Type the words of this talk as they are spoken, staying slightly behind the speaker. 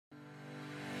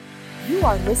You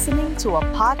are listening to a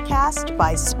podcast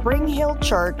by Spring Hill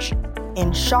Church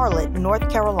in Charlotte, North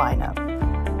Carolina.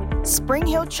 Spring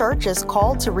Hill Church is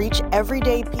called to reach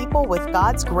everyday people with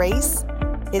God's grace,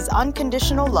 His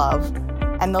unconditional love,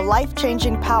 and the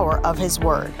life-changing power of His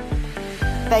Word.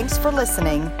 Thanks for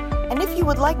listening, and if you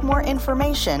would like more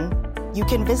information, you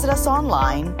can visit us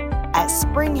online at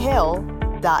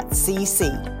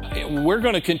springhill.cc. We're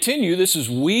going to continue. This is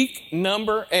week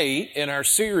number 8 in our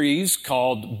series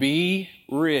called Be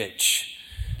Rich.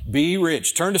 Be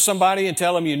rich. Turn to somebody and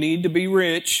tell them you need to be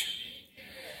rich.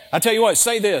 I tell you what,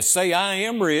 say this. Say, I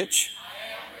am rich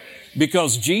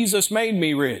because Jesus made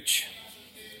me rich.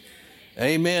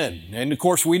 Amen. And of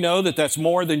course, we know that that's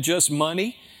more than just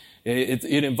money.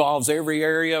 It involves every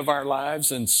area of our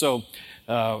lives. And so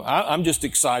I'm just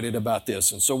excited about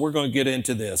this. And so we're going to get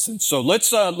into this. And so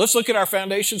let's look at our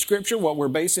foundation scripture. What we're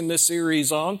basing this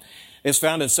series on is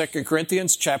found in 2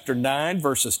 Corinthians chapter 9,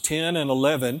 verses 10 and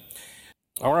 11.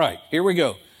 All right, here we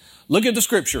go. Look at the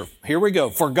scripture. Here we go.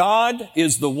 For God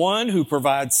is the one who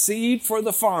provides seed for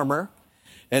the farmer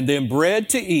and then bread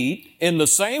to eat. In the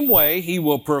same way, He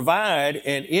will provide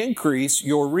and increase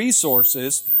your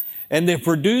resources and then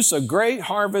produce a great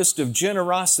harvest of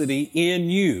generosity in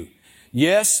you.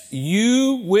 Yes,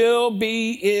 you will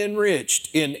be enriched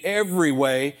in every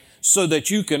way so that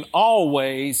you can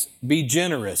always be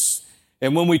generous.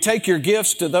 And when we take your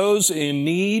gifts to those in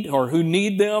need or who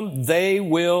need them, they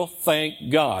will thank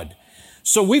God.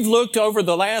 So we've looked over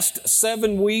the last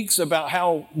 7 weeks about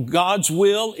how God's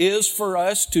will is for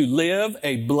us to live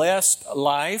a blessed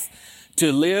life,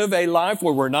 to live a life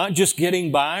where we're not just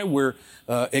getting by, we're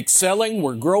excelling,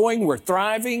 we're growing, we're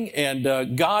thriving,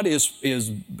 and God is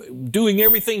doing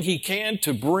everything He can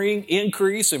to bring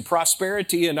increase and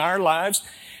prosperity in our lives.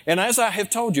 And as I have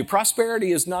told you,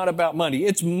 prosperity is not about money.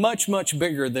 It's much, much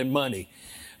bigger than money.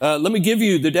 Let me give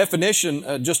you the definition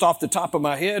just off the top of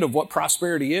my head of what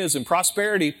prosperity is. And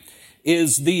prosperity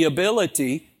is the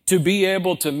ability to be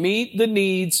able to meet the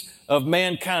needs of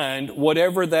mankind,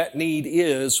 whatever that need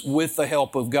is, with the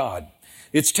help of God.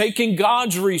 It's taking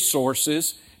God's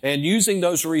resources and using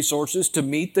those resources to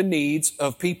meet the needs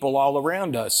of people all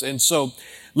around us. And so,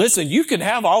 listen, you can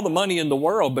have all the money in the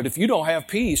world, but if you don't have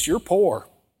peace, you're poor.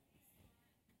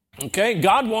 Okay,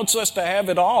 God wants us to have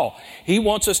it all. He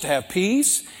wants us to have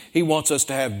peace. He wants us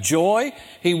to have joy.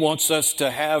 He wants us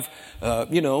to have,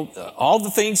 all the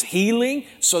things, healing,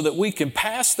 so that we can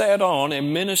pass that on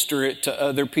and minister it to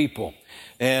other people.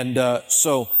 And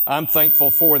so I'm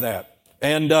thankful for that.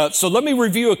 And so let me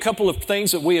review a couple of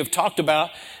things that we have talked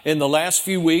about in the last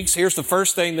few weeks. Here's the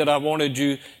first thing that I wanted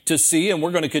you to see, and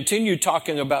we're going to continue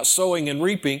talking about sowing and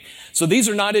reaping. So these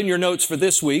are not in your notes for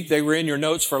this week. They were in your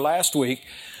notes for last week.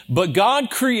 But God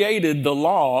created the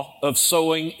law of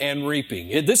sowing and reaping.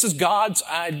 This is God's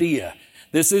idea.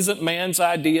 This isn't man's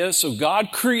idea. So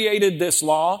God created this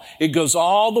law. It goes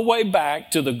all the way back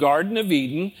to the Garden of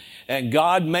Eden. And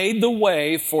God made the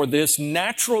way for this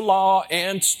natural law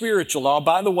and spiritual law.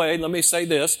 By the way, let me say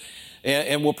this,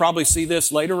 and we'll probably see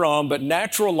this later on, but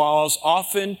natural laws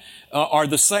often are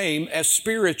the same as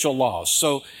spiritual laws.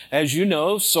 So, as you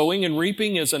know, sowing and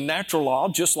reaping is a natural law,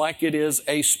 just like it is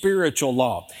a spiritual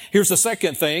law. Here's the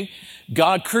second thing.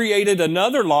 God created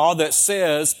another law that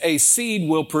says a seed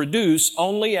will produce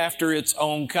only after its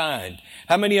own kind.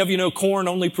 How many of you know corn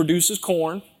only produces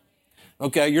corn?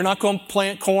 Okay, you're not going to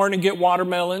plant corn and get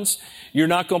watermelons. You're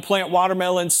not going to plant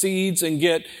watermelon seeds and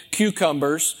get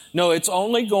cucumbers. No, it's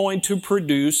only going to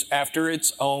produce after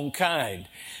its own kind.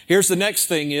 Here's the next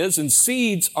thing is, and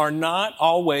seeds are not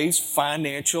always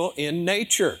financial in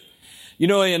nature. You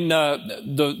know, in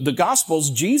the Gospels,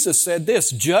 Jesus said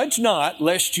this, judge not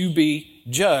lest you be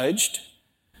judged.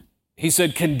 He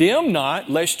said, condemn not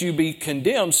lest you be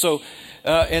condemned. So,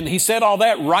 and he said all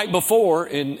that right before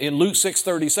in Luke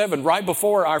 6:37, right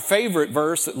before our favorite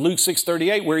verse, Luke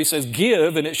 6:38, where he says,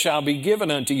 give and it shall be given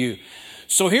unto you.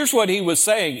 So here's what he was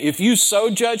saying. If you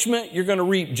sow judgment, you're going to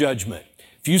reap judgment.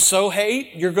 If you sow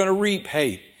hate, you're going to reap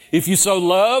hate. If you sow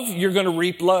love, you're going to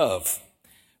reap love.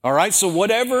 All right. So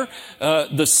whatever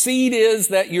the seed is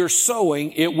that you're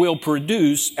sowing, it will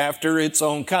produce after its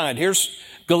own kind. Here's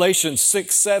Galatians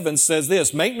 6:7 says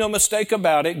this, make no mistake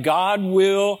about it, God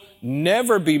will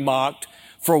never be mocked,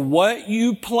 for what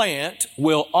you plant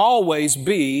will always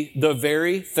be the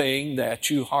very thing that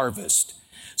you harvest.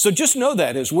 So just know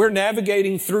that as we're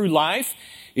navigating through life,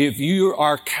 if you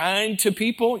are kind to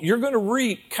people, you're going to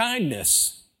reap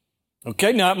kindness.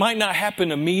 Okay, now it might not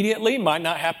happen immediately, might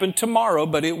not happen tomorrow,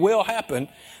 but it will happen.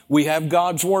 We have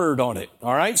God's Word on it.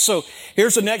 All right, so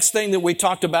here's the next thing that we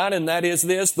talked about, and that is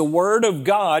this. The Word of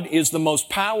God is the most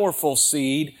powerful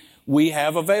seed we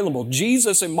have available.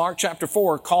 Jesus in Mark chapter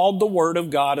 4 called the Word of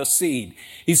God a seed.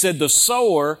 He said the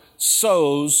sower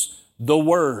sows the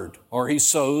Word, or he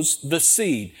sows the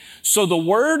seed. So the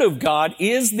Word of God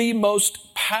is the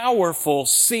most powerful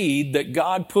seed that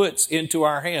God puts into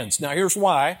our hands. Now here's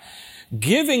why.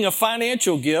 Giving a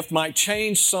financial gift might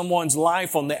change someone's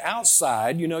life on the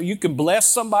outside. You know, you can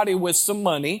bless somebody with some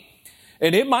money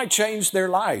and it might change their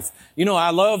life. You know, I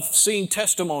love seeing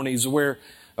testimonies where,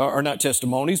 or not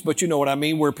testimonies, but you know what I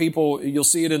mean, where people, you'll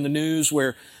see it in the news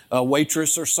where a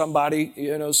waitress or somebody,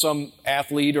 you know, some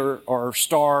athlete or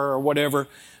star or whatever,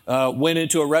 went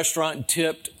into a restaurant and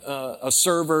tipped a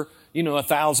server, you know,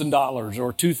 $1,000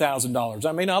 or $2,000.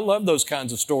 I mean, I love those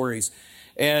kinds of stories.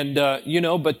 And, you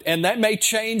know, and that may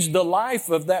change the life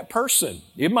of that person.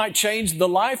 It might change the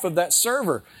life of that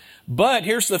server. But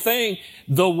here's the thing,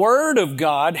 the Word of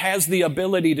God has the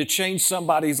ability to change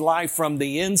somebody's life from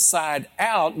the inside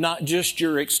out, not just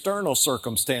your external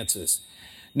circumstances.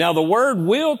 Now, the Word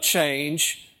will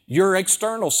change your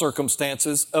external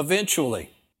circumstances eventually.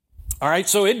 All right,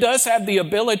 so it does have the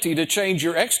ability to change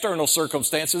your external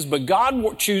circumstances, but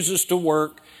God chooses to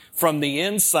work from the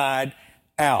inside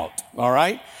out. All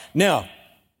right? Now,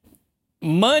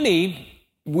 money,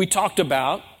 we talked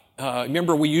about.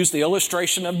 Remember, we used the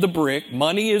illustration of the brick.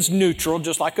 Money is neutral,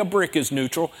 just like a brick is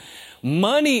neutral.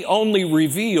 Money only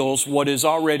reveals what is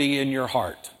already in your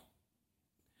heart.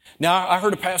 Now, I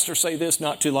heard a pastor say this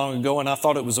not too long ago, and I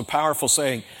thought it was a powerful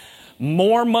saying.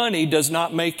 More money does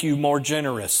not make you more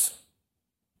generous.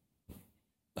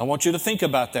 I want you to think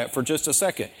about that for just a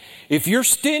second. If you're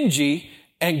stingy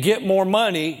and get more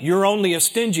money, you're only a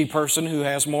stingy person who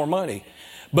has more money.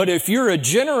 But if you're a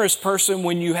generous person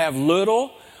when you have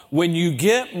little, when you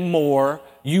get more,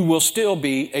 you will still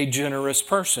be a generous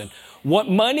person. What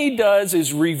money does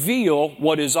is reveal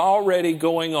what is already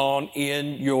going on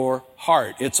in your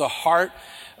heart. It's a heart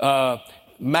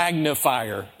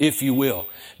magnifier, if you will.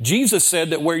 Jesus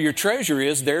said that where your treasure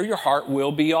is, there your heart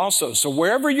will be also. So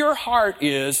wherever your heart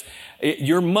is,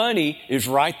 your money is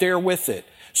right there with it.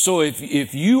 So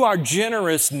if you are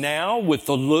generous now with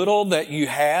the little that you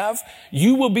have,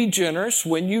 you will be generous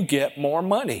when you get more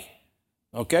money.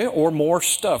 Okay? Or more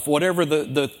stuff, whatever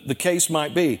the case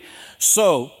might be.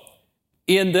 So,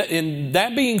 in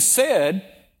that being said,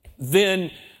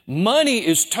 then money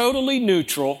is totally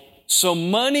neutral. So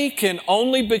money can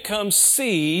only become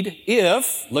seed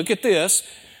if, look at this,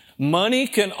 money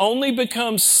can only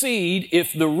become seed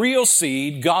if the real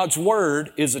seed, God's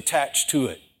Word, is attached to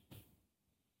it.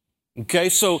 Okay,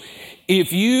 so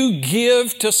if you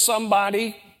give to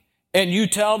somebody and you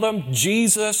tell them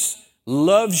Jesus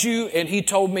loves you and He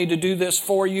told me to do this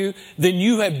for you, then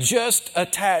you have just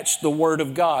attached the Word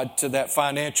of God to that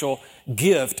financial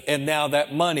gift, and now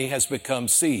that money has become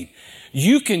seed.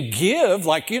 You can give,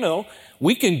 like, you know,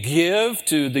 we can give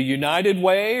to the United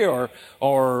Way or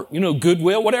you know,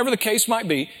 Goodwill, whatever the case might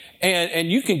be,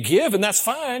 and you can give, and that's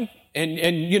fine. And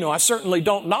you know, I certainly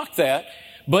don't knock that.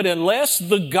 But unless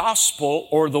the gospel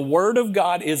or the Word of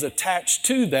God is attached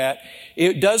to that,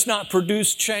 it does not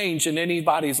produce change in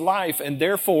anybody's life, and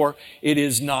therefore it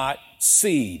is not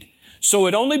seed. So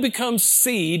it only becomes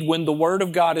seed when the Word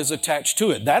of God is attached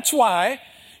to it. That's why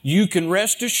you can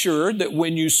rest assured that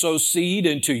when you sow seed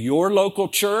into your local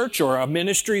church or a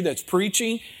ministry that's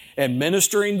preaching and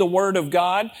ministering the Word of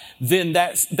God, then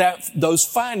those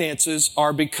finances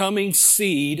are becoming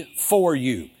seed for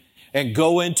you and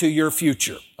go into your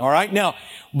future. All right. Now,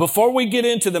 before we get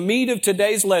into the meat of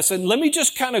today's lesson, let me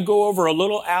just kind of go over a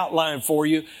little outline for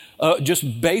you,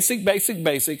 just basic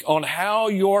on how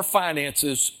your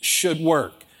finances should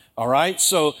work. All right.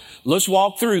 So let's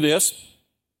walk through this.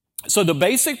 So the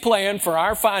basic plan for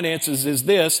our finances is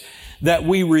this, that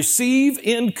we receive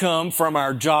income from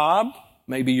our job,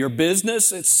 maybe your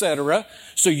business, etc.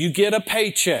 So you get a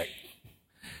paycheck.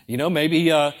 You know, maybe,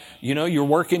 you know, you're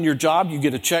working your job, you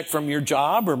get a check from your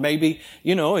job, or maybe,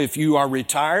 you know, if you are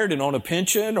retired and on a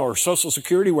pension or Social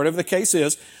Security, whatever the case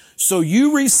is. So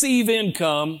you receive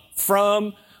income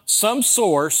from some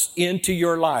source into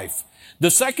your life.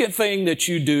 The second thing that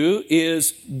you do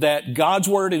is that God's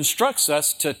Word instructs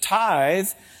us to tithe,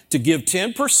 to give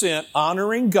 10%,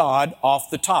 honoring God off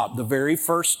the top, the very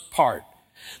first part.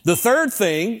 The third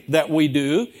thing that we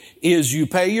do is you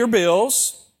pay your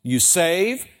bills, you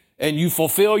save, and you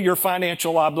fulfill your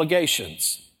financial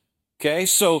obligations. Okay,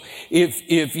 so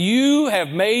if you have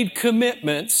made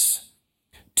commitments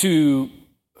to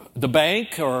the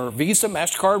bank or Visa,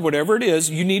 MasterCard, whatever it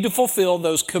is, you need to fulfill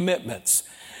those commitments.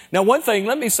 Now, one thing,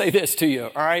 let me say this to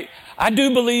you, all right? I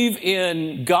do believe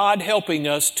in God helping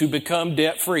us to become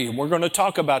debt-free. We're going to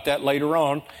talk about that later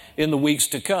on in the weeks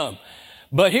to come.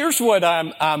 But here's what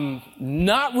I'm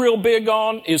not real big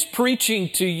on is preaching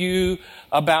to you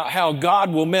about how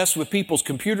God will mess with people's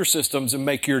computer systems and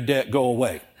make your debt go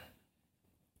away.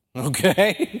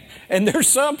 Okay? And there's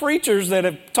some preachers that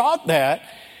have taught that,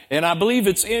 and I believe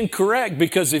it's incorrect,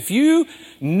 because if you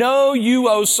know you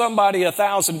owe somebody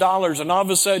 $1,000 and all of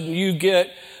a sudden you get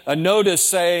a notice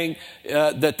saying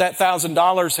that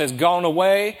 $1,000 has gone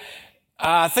away,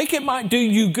 I think it might do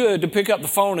you good to pick up the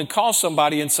phone and call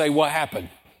somebody and say, what happened?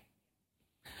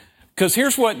 Because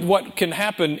here's what can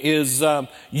happen is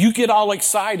you get all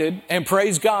excited and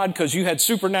praise God because you had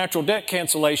supernatural debt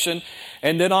cancellation,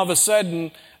 and then all of a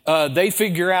sudden they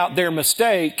figure out their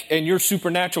mistake and your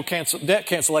supernatural debt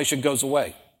cancellation goes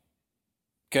away.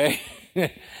 Okay?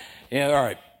 Yeah, all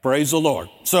right. Praise the Lord.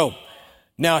 So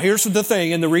now here's the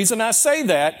thing, and the reason I say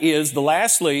that is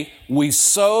lastly, we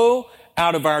sow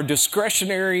out of our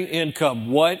discretionary income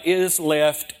what is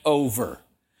left over.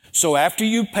 So after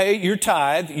you pay your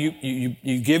tithe,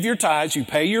 you give your tithes, you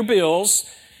pay your bills,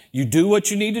 you do what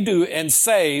you need to do and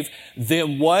save,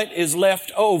 then what is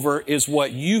left over is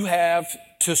what you have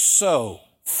to sow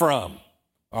from.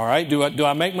 All right? Do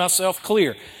I make myself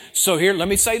clear? So here, let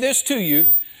me say this to you.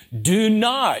 Do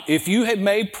not, if you have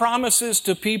made promises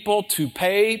to people to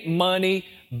pay money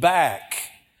back,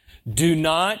 do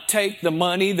not take the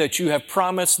money that you have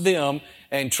promised them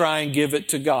and try and give it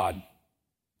to God.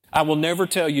 I will never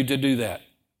tell you to do that.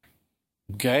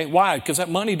 Okay? Why? Because that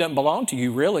money doesn't belong to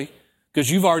you, really,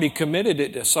 because you've already committed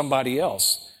it to somebody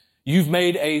else. You've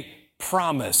made a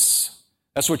promise.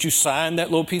 That's what you signed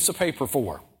that little piece of paper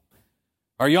for.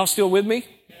 Are y'all still with me?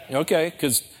 Okay,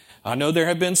 because I know there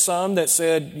have been some that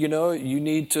said, you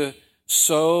need to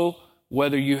sow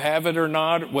whether you have it or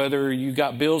not, whether you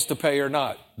got bills to pay or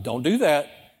not. Don't do that,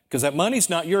 because that money's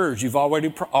not yours. You've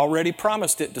already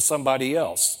promised it to somebody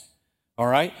else. All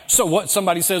right? So what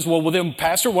somebody says, well, then,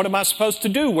 Pastor, what am I supposed to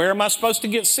do? Where am I supposed to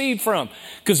get seed from?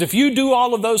 Because if you do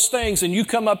all of those things and you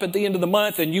come up at the end of the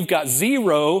month and you've got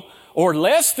zero or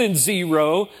less than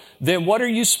zero, then what are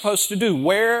you supposed to do?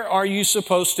 Where are you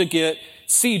supposed to get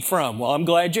seed from? Well, I'm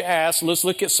glad you asked. Let's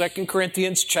look at 2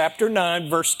 Corinthians chapter 9,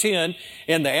 verse 10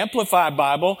 in the Amplified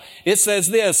Bible. It says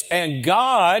this, and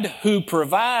God who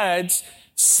provides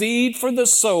seed for the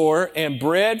sower and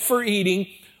bread for eating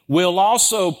will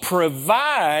also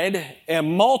provide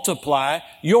and multiply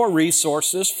your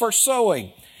resources for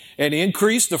sowing and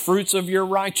increase the fruits of your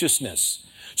righteousness.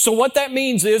 So what that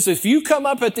means is if you come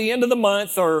up at the end of the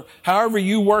month or however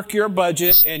you work your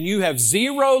budget and you have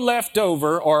zero left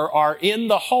over or are in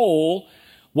the hole,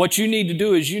 what you need to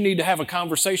do is you need to have a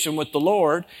conversation with the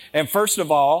Lord. And first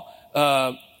of all,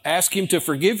 ask Him to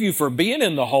forgive you for being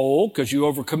in the hole because you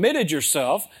overcommitted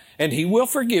yourself, and He will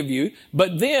forgive you.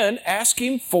 But then ask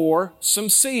Him for some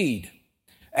seed.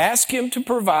 Ask Him to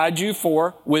provide you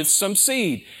with some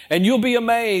seed. And you'll be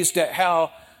amazed at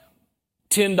how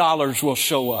 $10 will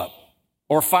show up,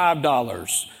 or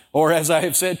 $5, or as I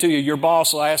have said to you, your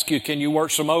boss will ask you, can you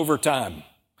work some overtime,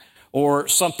 or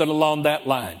something along that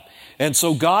line. And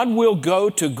so God will go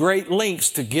to great lengths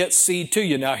to get seed to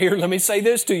you. Now here, let me say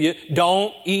this to you.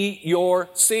 Don't eat your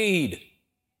seed.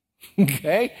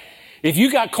 Okay? If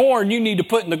you got corn you need to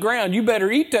put in the ground, you better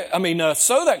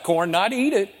sow that corn, not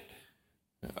eat it.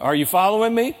 Are you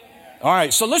following me? All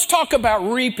right, so let's talk about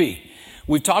reaping.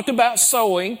 We've talked about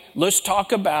sowing. Let's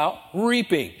talk about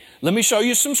reaping. Let me show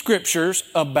you some scriptures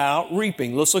about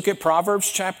reaping. Let's look at Proverbs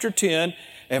chapter 10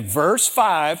 and verse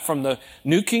 5 from the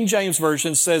New King James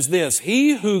Version says this,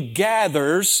 he who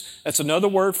gathers, that's another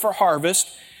word for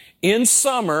harvest, in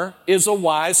summer is a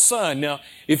wise son. Now,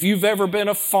 if you've ever been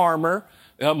a farmer,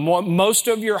 most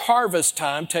of your harvest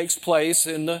time takes place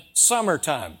in the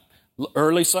summertime,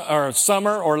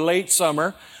 summer or late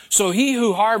summer. So he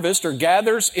who harvests or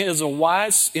gathers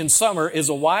in summer is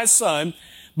a wise son,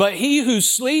 but he who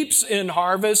sleeps in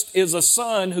harvest is a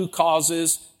son who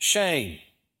causes shame.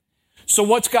 So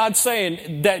what's God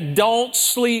saying? That don't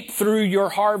sleep through your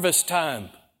harvest time.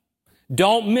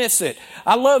 Don't miss it.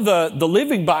 I love the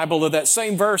Living Bible of that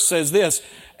same verse says this,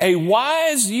 a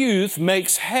wise youth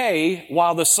makes hay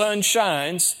while the sun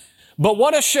shines, but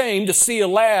what a shame to see a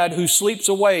lad who sleeps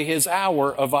away his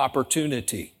hour of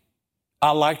opportunity.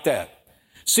 I like that.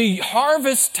 See,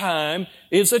 harvest time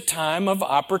is a time of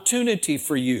opportunity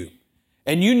for you.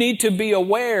 And you need to be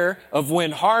aware of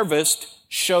when harvest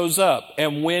shows up.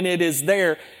 And when it is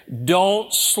there,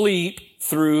 don't sleep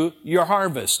through your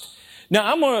harvest. Now,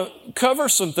 I'm going to cover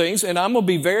some things, and I'm going to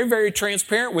be very, very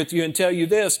transparent with you and tell you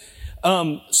this.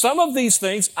 Some of these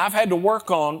things I've had to work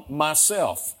on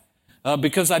myself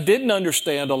because I didn't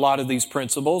understand a lot of these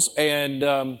principles.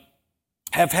 And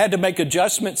have had to make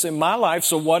adjustments in my life.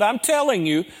 So what I'm telling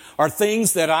you are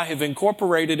things that I have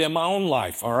incorporated in my own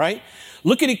life, all right?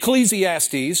 Look at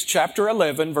Ecclesiastes chapter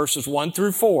 11, verses 1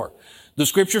 through 4. The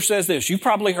scripture says this. You've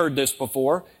probably heard this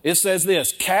before. It says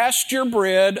this, cast your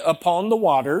bread upon the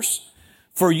waters,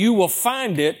 for you will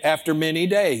find it after many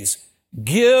days.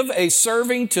 Give a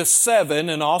serving to 7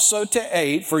 and also to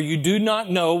 8, for you do not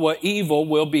know what evil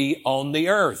will be on the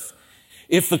earth.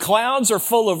 If the clouds are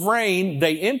full of rain,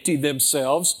 they empty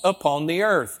themselves upon the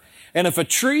earth. And if a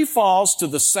tree falls to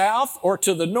the south or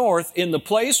to the north, in the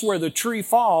place where the tree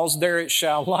falls, there it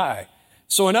shall lie.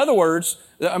 So in other words,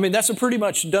 I mean, that's a pretty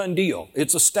much done deal.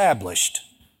 It's established.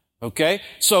 Okay?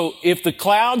 So if the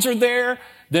clouds are there,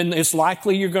 then it's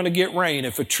likely you're going to get rain.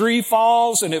 If a tree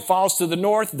falls and it falls to the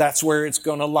north, that's where it's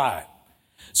going to lie.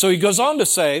 So he goes on to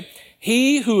say,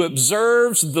 he who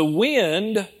observes the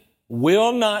wind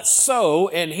will not sow,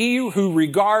 and he who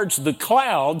regards the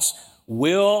clouds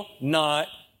will not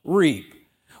reap.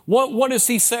 What is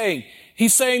he saying?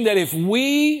 He's saying that if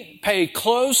we pay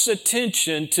close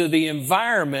attention to the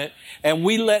environment and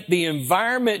we let the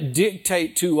environment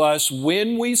dictate to us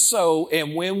when we sow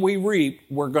and when we reap,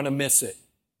 we're going to miss it.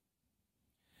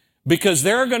 Because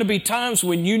there are going to be times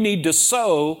when you need to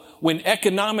sow when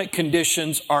economic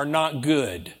conditions are not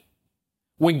good.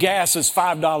 When gas is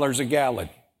 $5 a gallon.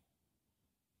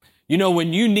 You know,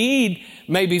 when you need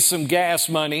maybe some gas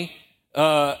money,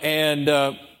 gas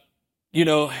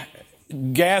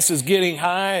is getting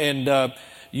high and,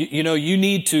 you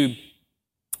need to,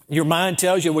 your mind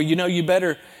tells you, well, you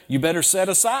better set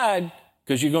aside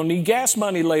because you're going to need gas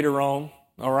money later on.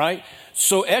 All right.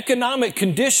 So economic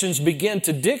conditions begin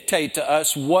to dictate to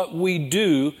us what we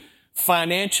do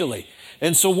financially.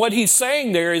 And so what he's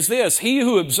saying there is this, he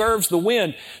who observes the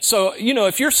wind. So,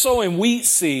 if you're sowing wheat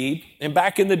seed, and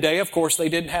back in the day, of course, they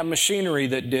didn't have machinery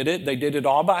that did it. They did it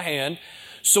all by hand.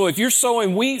 So if you're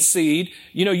sowing wheat seed,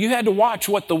 you had to watch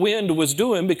what the wind was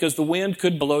doing because the wind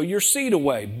could blow your seed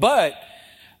away. But,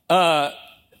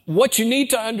 what you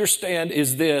need to understand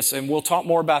is this, and we'll talk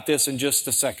more about this in just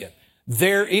a second.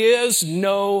 There is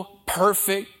no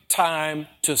perfect time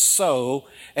to sow,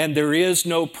 and there is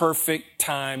no perfect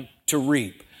time to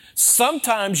reap.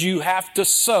 Sometimes you have to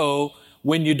sow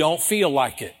when you don't feel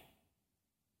like it.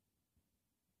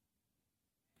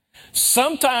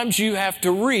 Sometimes you have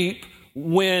to reap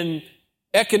when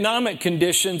economic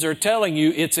conditions are telling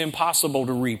you it's impossible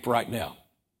to reap right now.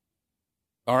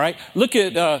 All right? Look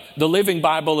at the Living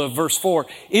Bible of verse 4.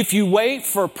 If you wait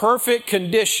for perfect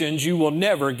conditions, you will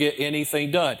never get anything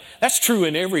done. That's true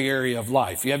in every area of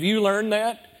life. Have you learned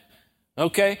that?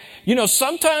 Okay?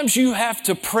 Sometimes you have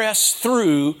to press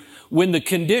through when the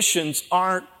conditions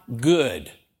aren't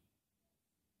good.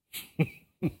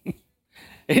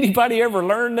 Anybody ever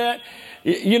learned that?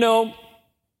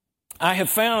 I have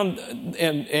found,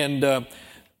 and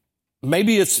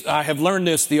maybe I have learned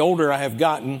this the older I have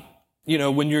gotten.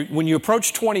 When you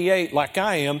approach 28 like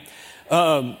I am,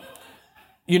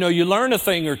 you learn a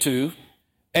thing or two.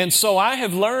 And so I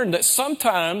have learned that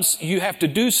sometimes you have to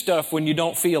do stuff when you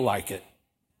don't feel like it.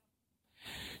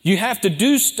 You have to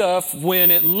do stuff when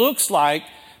it looks like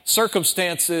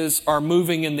circumstances are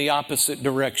moving in the opposite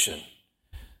direction.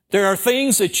 There are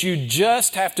things that you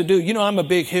just have to do. I'm a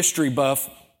big history buff,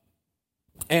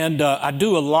 and I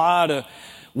do a lot of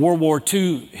World War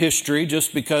II history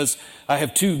just because I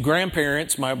have two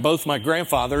grandparents, both my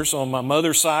grandfathers on my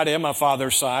mother's side and my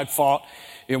father's side fought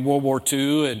in World War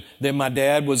II, and then my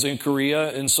dad was in Korea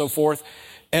and so forth.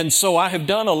 And so I have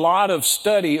done a lot of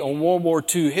study on World War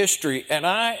II history, and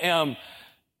I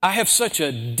have such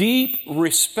a deep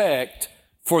respect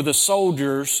for the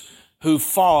soldiers who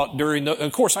fought during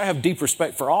of course I have deep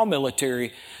respect for all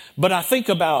military, but I think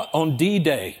about on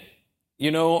D-Day,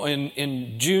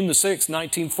 in June the 6th,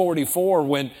 1944,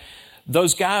 when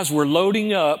those guys were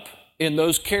loading up in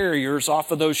those carriers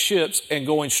off of those ships and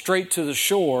going straight to the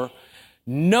shore,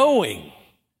 knowing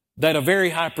that a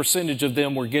very high percentage of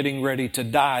them were getting ready to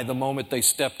die the moment they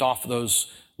stepped off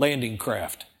those landing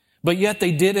craft. But yet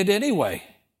they did it anyway.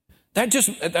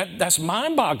 That's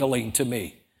mind-boggling to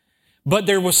me. But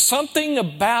there was something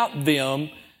about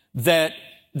them that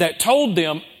told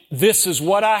them, this is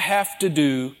what I have to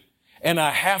do, and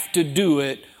I have to do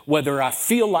it whether I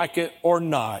feel like it or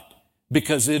not,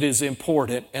 because it is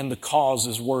important and the cause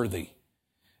is worthy.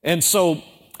 And so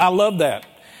I love that.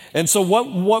 And so what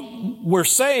we're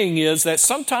saying is that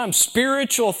sometimes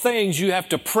spiritual things, you have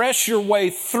to press your way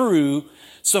through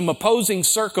some opposing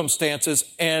circumstances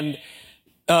and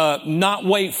not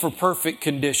wait for perfect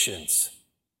conditions.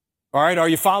 All right, are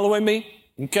you following me?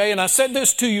 Okay, and I said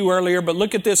this to you earlier, but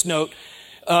look at this note.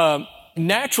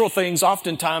 natural things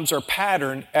oftentimes are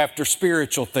patterned after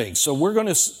spiritual things. So we're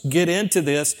going to get into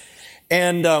this.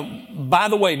 And by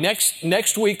the way,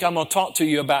 next week I'm going to talk to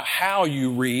you about how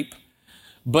you reap.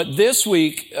 But this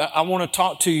week I want to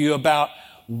talk to you about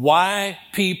why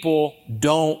people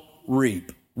don't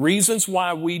reap. Reasons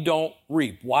why we don't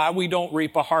reap. Why we don't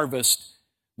reap a harvest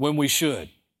when we should.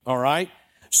 All right?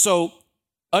 So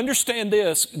understand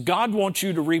this. God wants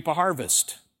you to reap a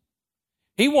harvest.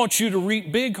 He wants you to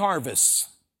reap big harvests.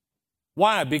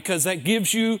 Why? Because that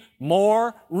gives you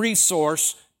more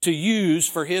resource to use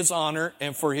for His honor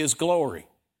and for His glory.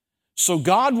 So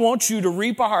God wants you to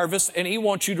reap a harvest, and He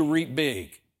wants you to reap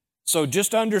big. So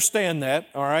just understand that,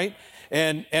 all right?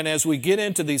 And as we get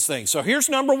into these things. So here's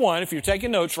number one. If you're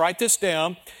taking notes, write this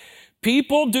down.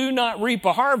 People do not reap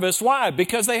a harvest. Why?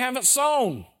 Because they haven't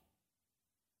sown.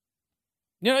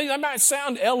 You know, that might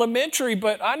sound elementary,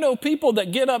 but I know people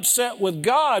that get upset with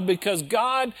God because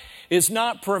God is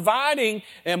not providing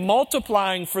and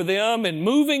multiplying for them and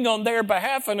moving on their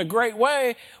behalf in a great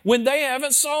way when they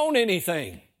haven't sown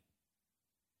anything.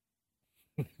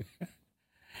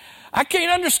 I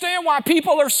can't understand why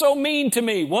people are so mean to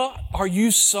me. Well, are you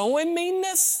sowing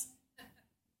meanness?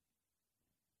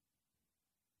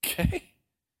 Okay.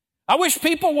 I wish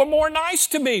people were more nice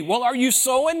to me. Well, are you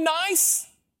sowing nice?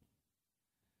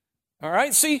 All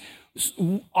right. See,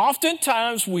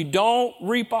 oftentimes we don't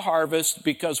reap a harvest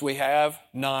because we have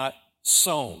not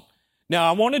sown. Now,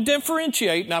 I want to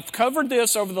differentiate, and I've covered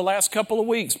this over the last couple of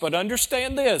weeks, but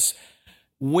understand this.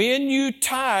 When you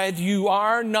tithe, you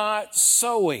are not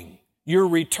sowing. You're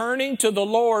returning to the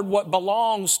Lord what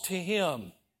belongs to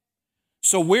Him.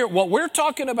 So what we're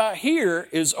talking about here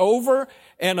is over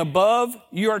and above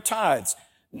your tithes.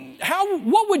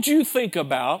 What would you think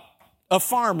about a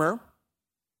farmer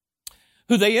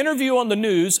who they interview on the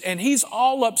news and he's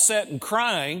all upset and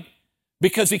crying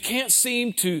because he can't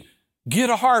seem to get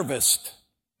a harvest?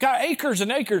 Got acres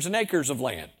and acres and acres of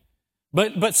land.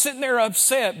 But sitting there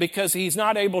upset because he's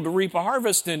not able to reap a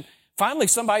harvest, and finally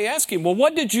somebody asked him, well,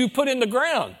 what did you put in the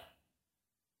ground?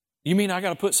 You mean I got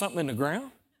to put something in the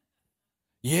ground?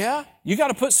 Yeah, you got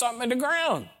to put something in the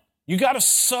ground. You got to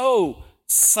sow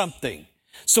something.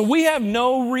 So we have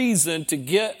no reason to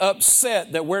get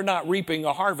upset that we're not reaping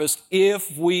a harvest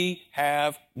if we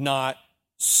have not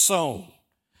sown.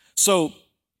 So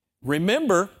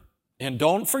remember, and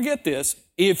don't forget this,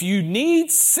 if you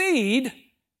need seed,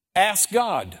 ask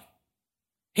God.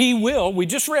 He will, we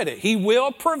just read it, He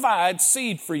will provide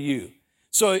seed for you.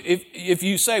 So if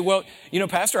you say, well, you know,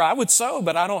 Pastor, I would sow,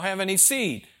 but I don't have any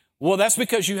seed. Well, that's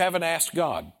because you haven't asked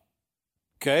God.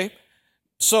 Okay?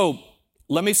 So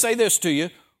let me say this to you.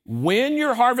 When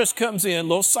your harvest comes in,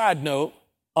 little side note,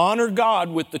 honor God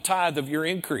with the tithe of your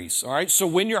increase. All right? So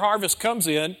when your harvest comes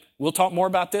in, we'll talk more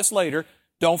about this later,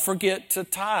 don't forget to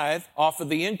tithe off of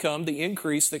the income, the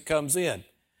increase that comes in.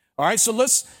 All right? So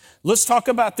let's talk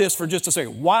about this for just a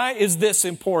second. Why is this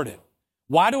important?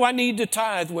 Why do I need to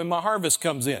tithe when my harvest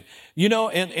comes in? You know,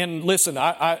 and listen,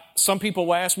 some people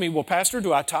will ask me, well, Pastor,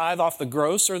 do I tithe off the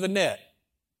gross or the net?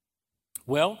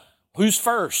 Well, who's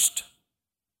first?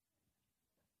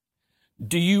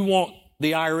 Do you want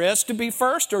the IRS to be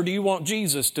first, or do you want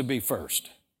Jesus to be first?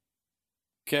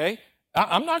 Okay?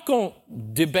 I'm not going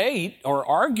to debate or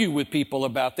argue with people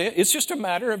about that. It's just a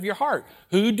matter of your heart.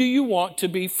 Who do you want to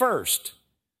be first?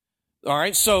 All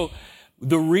right, so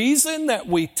the reason that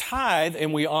we tithe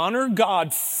and we honor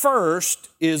God first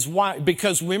is why,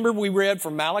 because remember we read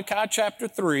from Malachi chapter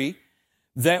 3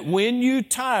 that when you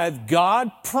tithe,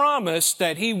 God promised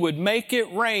that He would make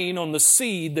it rain on the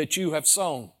seed that you have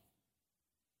sown.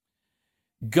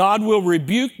 God will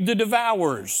rebuke the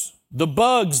devourers, the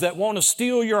bugs that want to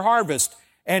steal your harvest,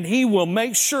 and He will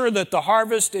make sure that the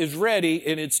harvest is ready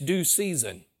in its due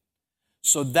season.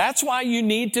 So that's why you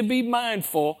need to be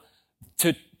mindful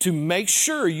to make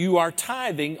sure you are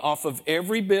tithing off of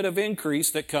every bit of increase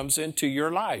that comes into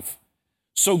your life,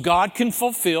 so God can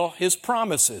fulfill His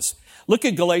promises. Look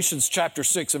at Galatians chapter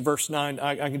 6 and verse 9.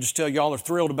 I can just tell y'all are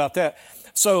thrilled about that.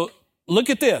 So look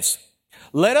at this.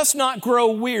 Let us not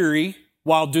grow weary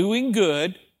while doing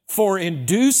good, for in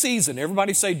due season,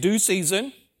 everybody say due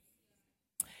season.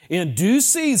 In due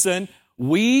season,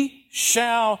 we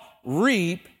shall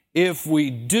reap if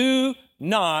we do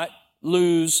not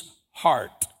lose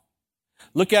heart.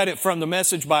 Look at it from the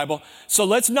Message Bible. So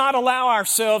let's not allow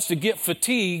ourselves to get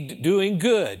fatigued doing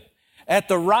good. At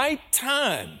the right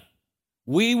time,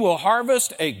 we will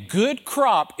harvest a good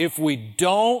crop if we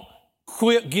don't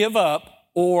give up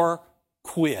or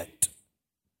quit.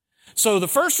 So the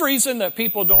first reason that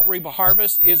people don't reap a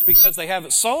harvest is because they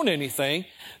haven't sown anything.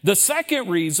 The second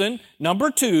reason,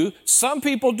 number 2, some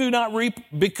people do not reap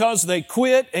because they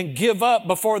quit and give up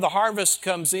before the harvest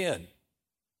comes in.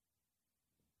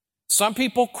 Some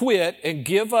people quit and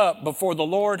give up before the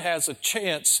Lord has a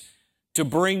chance to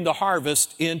bring the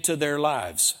harvest into their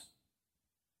lives.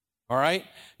 All right?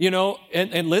 You know,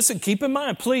 and listen, keep in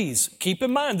mind, please, keep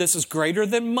in mind, this is greater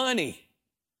than money.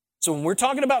 So when we're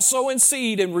talking about sowing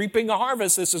seed and reaping a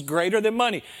harvest, this is greater than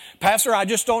money. Pastor, I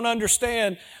just don't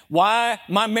understand why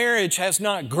my marriage has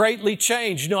not greatly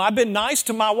changed. You know, I've been nice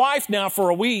to my wife now for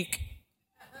a week.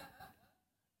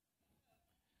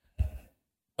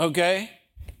 Okay?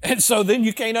 And so then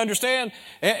you can't understand.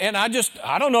 And I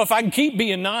don't know if I can keep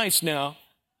being nice now.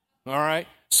 All right?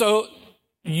 So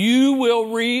you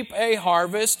will reap a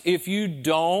harvest if you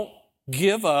don't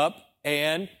give up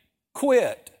and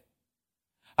quit.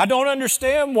 I don't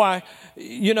understand why,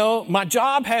 you know, my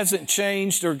job hasn't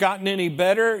changed or gotten any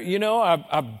better. You know,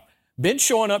 I've been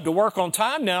showing up to work on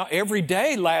time now every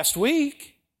day last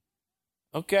week.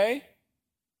 Okay?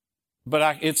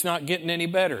 But it's not getting any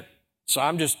better. So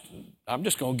I'm just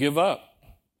going to give up.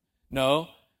 No,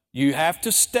 you have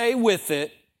to stay with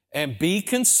it and be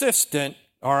consistent,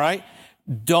 all right?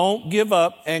 Don't give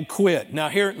up and quit. Now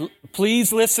here,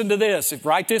 please listen to this.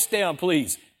 Write this down,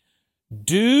 please.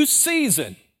 Due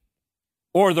season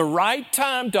or the right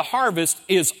time to harvest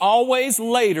is always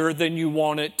later than you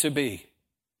want it to be.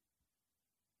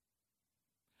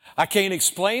 I can't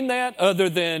explain that other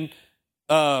than,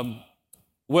 I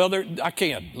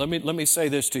can. Let me say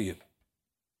this to you.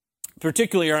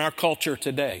 Particularly in our culture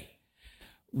today.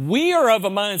 We are of a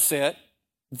mindset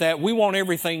that we want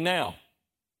everything now.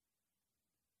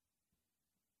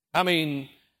 I mean,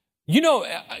 you know,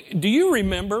 do you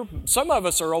remember, some of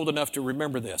us are old enough to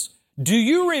remember this. Do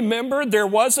you remember there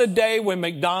was a day when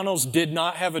McDonald's did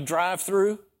not have a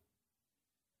drive-through?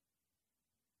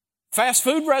 Fast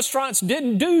food restaurants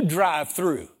didn't do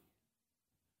drive-through.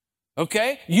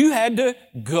 Okay? You had to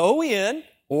go in,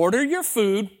 order your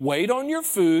food, wait on your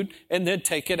food, and then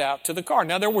take it out to the car.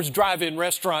 Now, there was drive-in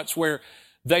restaurants where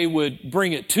they would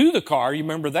bring it to the car. You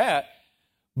remember that?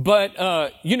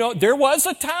 But, you know, there was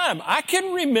a time. I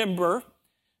can remember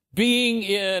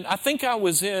being I think I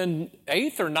was in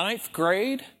 8th or 9th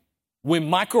grade when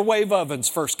microwave ovens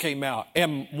first came out.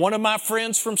 And one of my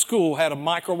friends from school had a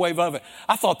microwave oven.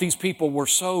 I thought these people were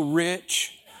so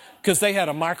rich because they had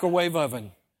a microwave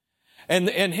oven.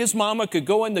 And his mama could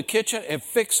go in the kitchen and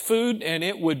fix food and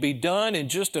it would be done in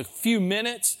just a few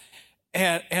minutes.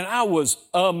 And I was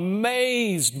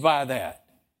amazed by that.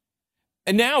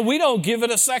 And now we don't give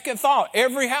it a second thought.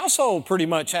 Every household pretty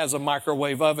much has a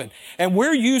microwave oven. And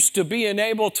we're used to being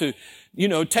able to, you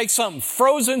know, take something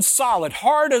frozen solid,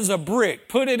 hard as a brick,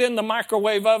 put it in the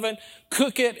microwave oven,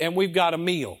 cook it, and we've got a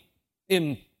meal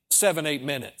in 7-8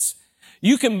 minutes.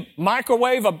 You can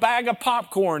microwave a bag of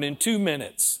popcorn in 2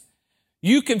 minutes.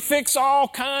 You can fix all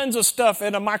kinds of stuff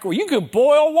in a microwave. You can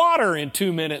boil water in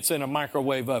 2 minutes in a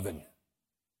microwave oven.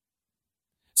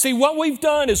 See, what we've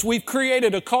done is we've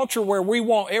created a culture where we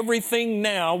want everything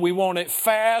now. We want it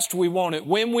fast. We want it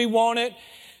when we want it.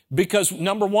 Because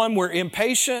number one, we're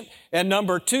impatient. And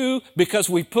number two, because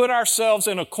we put ourselves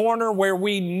in a corner where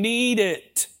we need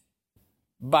it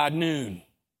by noon.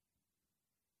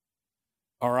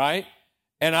 All right?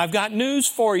 And I've got news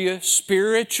for you.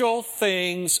 Spiritual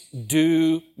things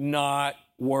do not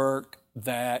work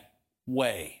that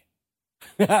way.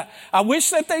 I wish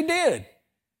that they did.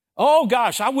 Oh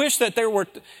gosh, I wish that there were,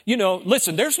 you know,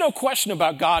 listen, there's no question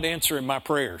about God answering my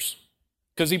prayers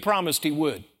because He promised He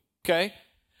would, okay?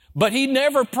 But He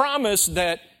never promised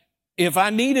that if I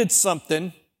needed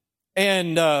something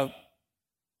and,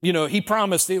 you know, He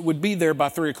promised it would be there by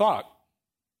 3 o'clock.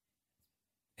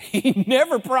 He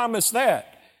never promised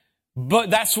that, but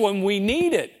that's when we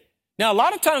need it. Now, a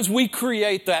lot of times we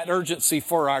create that urgency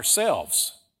for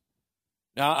ourselves.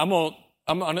 Now,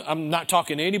 I'm not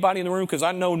talking to anybody in the room because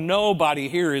I know nobody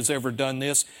here has ever done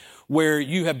this where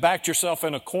you have backed yourself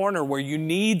in a corner where you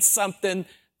need something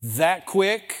that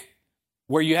quick,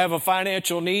 where you have a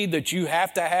financial need that you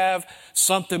have to have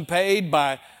something paid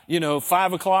by,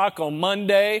 5 o'clock on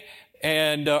Monday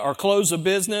and or close a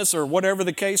business or whatever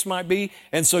the case might be.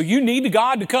 And so you need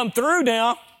God to come through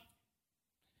now.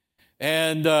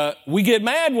 And we get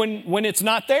mad when it's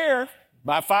not there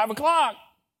by 5 o'clock.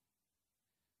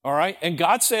 All right? And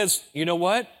God says, you know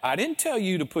what? I didn't tell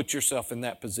you to put yourself in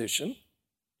that position.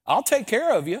 I'll take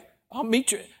care of you. I'll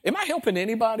meet you. Am I helping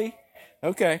anybody?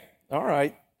 Okay. All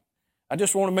right. I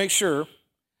just want to make sure.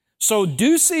 So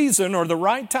due season or the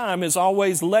right time is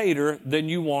always later than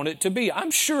you want it to be.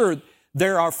 I'm sure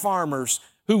There are farmers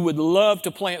who would love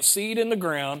to plant seed in the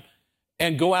ground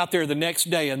and go out there the next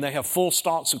day and they have full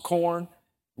stalks of corn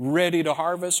ready to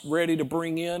harvest, ready to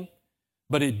bring in.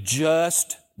 But it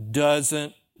just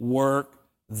doesn't work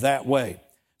that way.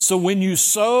 So when you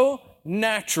sow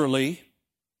naturally,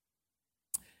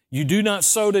 you do not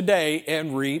sow today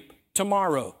and reap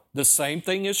tomorrow. The same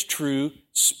thing is true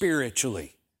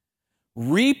spiritually.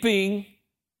 Reaping,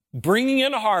 bringing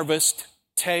in a harvest,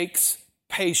 takes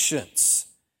patience.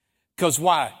 Because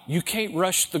why? You can't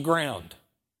rush the ground.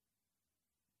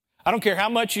 I don't care how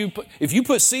much you put, if you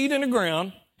put seed in the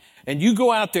ground and you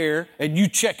go out there and you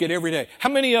check it every day. How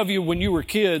many of you, when you were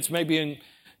kids, maybe in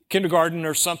kindergarten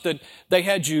or something, they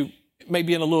had you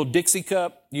maybe in a little Dixie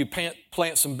cup, you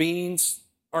plant some beans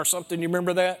or something? You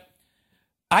remember that?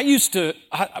 I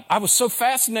was so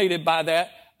fascinated by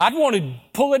that, I'd want to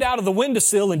pull it out of the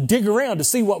windowsill and dig around to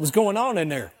see what was going on in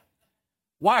there.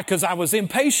 Why? Because I was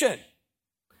impatient.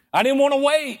 I didn't want to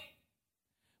wait.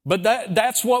 But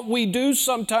that's what we do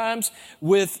sometimes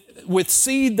with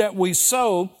seed that we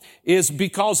sow, is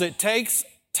because it takes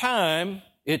time.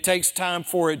 It takes time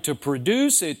for it to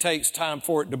produce. It takes time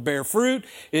for it to bear fruit.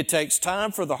 It takes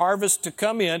time for the harvest to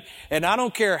come in. And I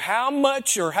don't care how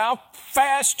much or how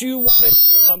fast you want it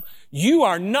to come, you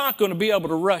are not going to be able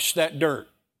to rush that dirt.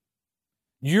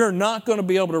 You're not going to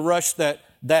be able to rush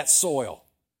that soil.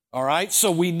 All right?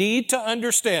 So we need to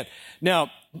understand.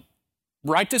 Now,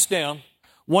 write this down.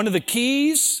 One of the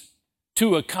keys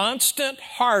to a constant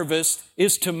harvest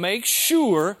is to make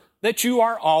sure that you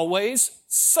are always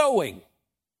sowing.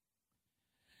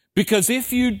 Because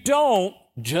if you don't,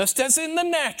 just as in the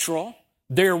natural,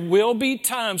 there will be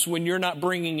times when you're not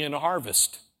bringing in a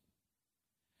harvest.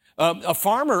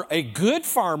 A good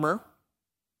farmer,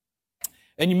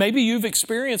 and maybe you've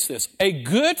experienced this, a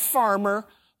good farmer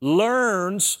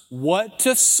learns what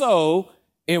to sow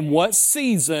in what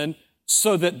season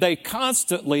so that they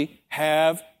constantly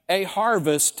have a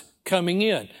harvest coming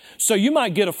in. So you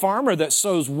might get a farmer that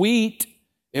sows wheat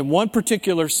in one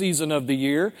particular season of the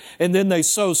year, and then they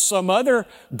sow some other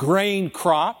grain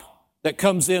crop that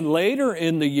comes in later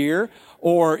in the year,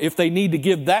 or if they need to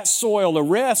give that soil a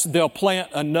rest, they'll plant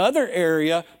another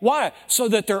area. Why? So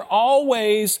that they're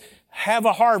always have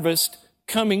a harvest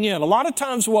coming in. A lot of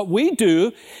times what we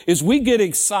do is we get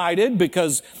excited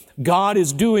because God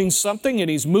is doing something and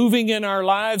He's moving in our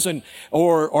lives,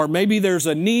 or maybe there's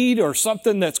a need or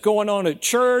something that's going on at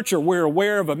church, or we're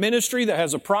aware of a ministry that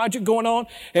has a project going on,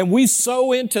 and we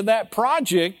sow into that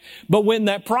project. But when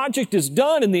that project is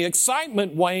done and the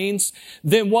excitement wanes,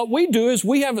 then what we do is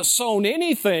we haven't sown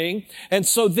anything, and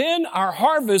so then our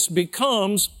harvest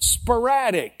becomes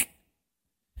sporadic.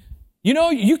 You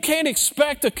know, you can't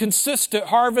expect a consistent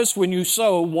harvest when you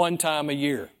sow one time a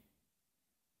year.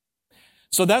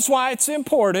 So that's why it's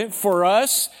important for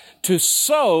us to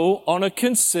sow on a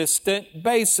consistent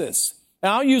basis.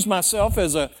 Now, I'll use myself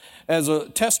as a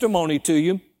testimony to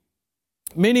you.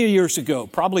 Many years ago,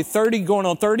 probably 30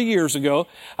 years ago,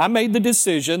 I made the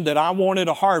decision that I wanted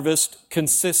to harvest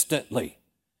consistently.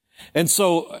 And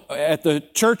so at the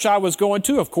church I was going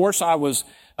to, of course, I was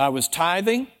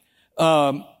tithing,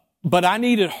 but I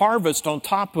needed harvest on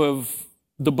top of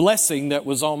the blessing that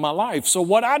was on my life. So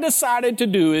what I decided to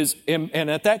do is, and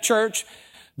at that church,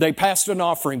 they passed an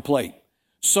offering plate.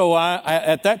 So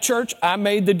at that church, I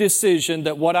made the decision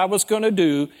that what I was going to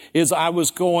do is I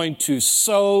was going to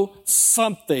sow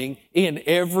something in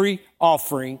every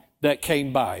offering that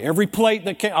came by. Every plate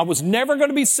that came, I was never going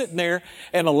to be sitting there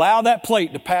and allow that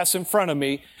plate to pass in front of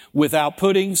me without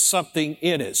putting something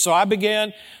in it. So I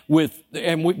began with,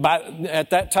 at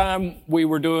that time, we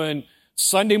were doing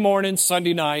Sunday morning,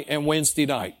 Sunday night, and Wednesday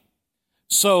night.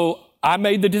 So I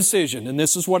made the decision, and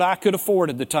this is what I could afford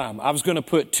at the time. I was going to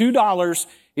put $2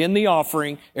 in the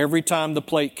offering every time the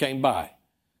plate came by.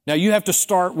 Now, you have to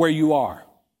start where you are.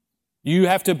 You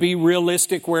have to be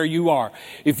realistic where you are.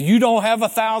 If you don't have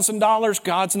 $1,000,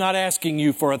 God's not asking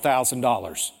you for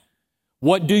 $1,000.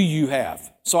 What do you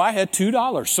have? So I had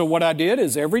 $2. So what I did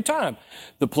is every time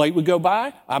the plate would go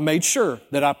by, I made sure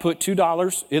that I put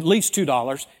 $2, at least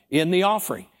 $2, in the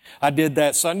offering. I did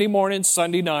that Sunday morning,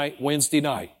 Sunday night, Wednesday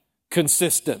night,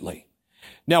 consistently.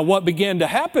 Now what began to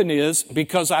happen is,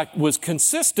 because I was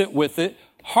consistent with it,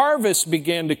 harvest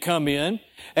began to come in,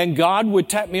 and God would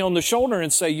tap me on the shoulder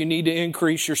and say, you need to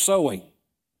increase your sowing.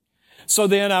 So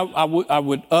then I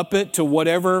would up it to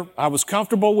whatever I was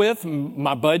comfortable with,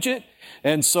 my budget.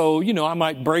 And so, I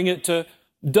might bring it to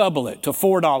double it to $4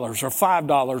 or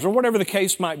 $5 or whatever the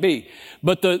case might be.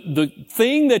 But the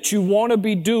thing that you want to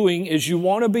be doing is you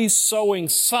want to be sowing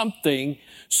something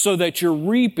so that you're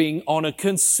reaping on a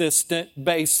consistent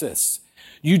basis.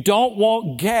 You don't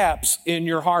want gaps in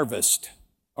your harvest.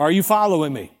 Are you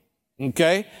following me?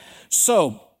 Okay.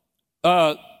 So,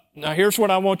 now here's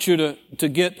what I want you to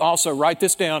get also. Write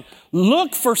this down.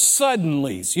 Look for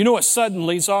suddenlies. You know what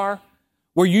suddenlies are?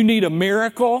 Where you need a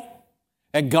miracle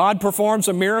and God performs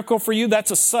a miracle for you.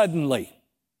 That's a suddenly.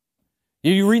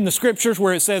 You read in the scriptures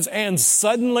where it says, and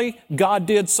suddenly God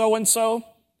did so and so.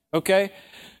 Okay.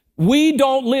 We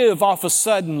don't live off of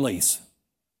suddenlies.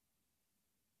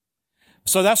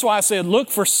 So that's why I said, look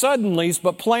for suddenlies,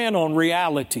 but plan on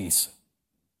realities.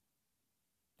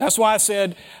 That's why I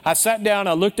said, I sat down,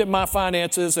 I looked at my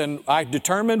finances, and I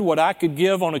determined what I could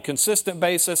give on a consistent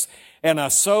basis, and I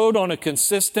sowed on a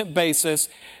consistent basis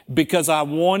because I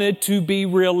wanted to be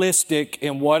realistic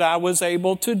in what I was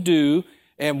able to do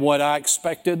and what I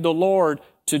expected the Lord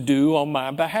to do on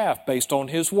my behalf based on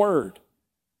His Word.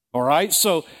 All right?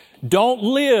 So don't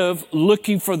live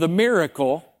looking for the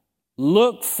miracle.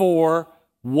 Look for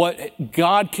what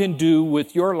God can do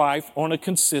with your life on a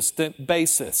consistent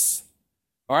basis.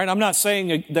 All right, I'm not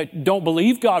saying that don't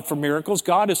believe God for miracles.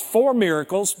 God is for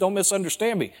miracles. Don't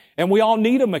misunderstand me. And we all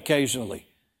need them occasionally.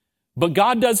 But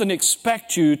God doesn't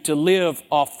expect you to live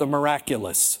off the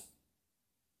miraculous.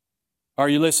 Are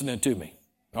you listening to me?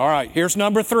 All right, here's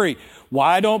number 3.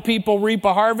 Why don't people reap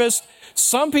a harvest?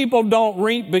 Some people don't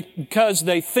reap because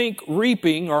they think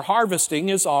reaping or harvesting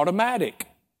is automatic.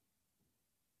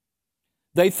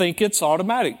 They think it's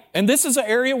automatic. And this is an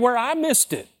area where I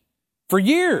missed it for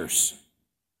years.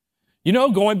 You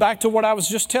know, going back to what I was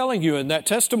just telling you in that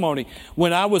testimony,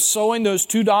 when I was sowing those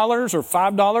 $2 or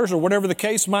 $5 or whatever the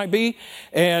case might be,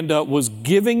 and was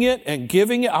giving it,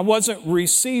 I wasn't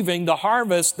receiving the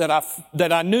harvest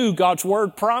that I knew God's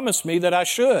Word promised me that I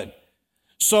should.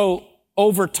 So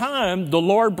over time, the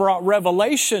Lord brought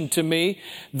revelation to me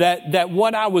that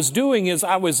what I was doing is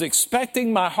I was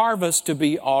expecting my harvest to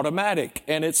be automatic,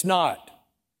 and it's not.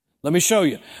 Let me show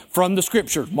you from the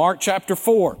scripture, Mark chapter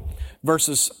 4,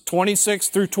 verses 26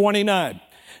 through 29.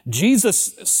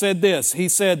 Jesus said this. He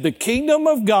said, the kingdom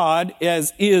of God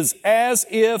is as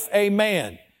if a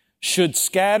man should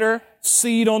scatter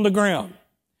seed on the ground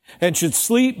and should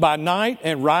sleep by night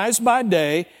and rise by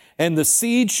day, and the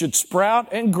seed should sprout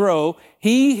and grow.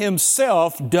 He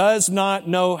himself does not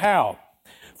know how.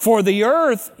 For the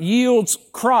earth yields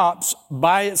crops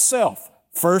by itself.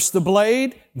 First the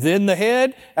blade, then the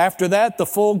head. After that, the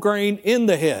full grain in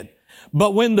the head.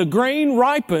 But when the grain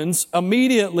ripens,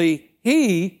 immediately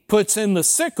he puts in the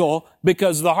sickle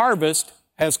because the harvest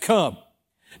has come.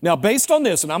 Now, based on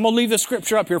this, and I'm going to leave the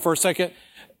scripture up here for a second,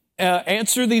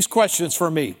 answer these questions for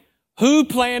me. Who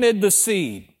planted the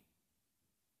seed?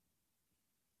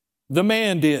 The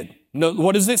man did. No,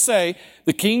 what does it say?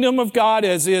 The kingdom of God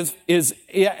is as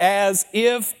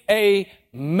if a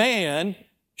man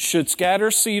should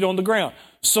scatter seed on the ground.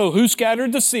 So who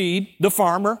scattered the seed? The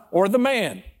farmer or the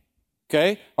man?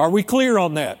 Okay. Are we clear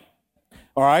on that?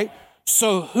 All right.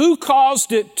 So who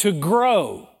caused it to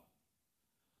grow?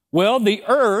 Well, the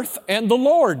earth and the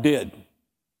Lord did.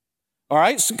 All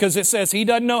right. Because it says he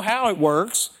doesn't know how it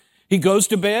works. He goes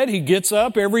to bed. He gets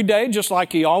up every day just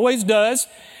like he always does.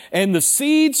 And the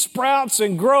seed sprouts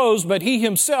and grows, but he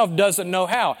himself doesn't know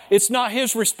how. It's not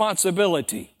his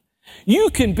responsibility. You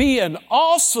can be an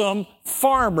awesome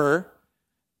farmer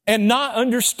and not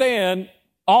understand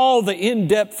all the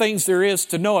in-depth things there is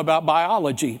to know about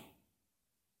biology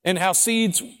and how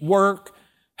seeds work,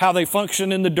 how they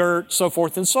function in the dirt, so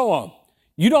forth and so on.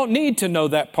 You don't need to know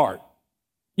that part.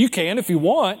 You can if you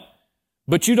want,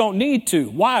 but you don't need to.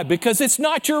 Why? Because it's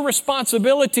not your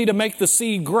responsibility to make the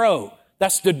seed grow.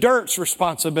 That's the dirt's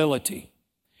responsibility.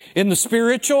 In the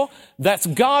spiritual, that's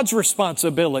God's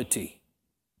responsibility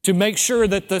to make sure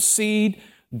that the seed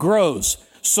grows.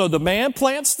 So the man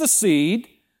plants the seed,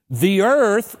 the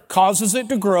earth causes it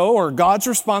to grow, or God's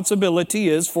responsibility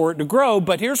is for it to grow.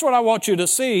 But here's what I want you to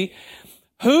see.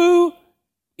 Who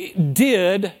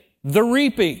did the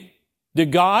reaping?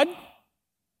 Did God?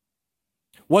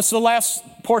 What's the last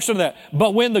portion of that?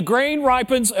 But when the grain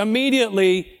ripens,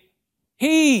 immediately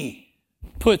he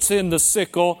puts in the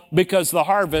sickle because the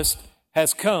harvest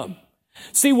has come.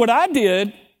 See, what I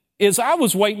did is I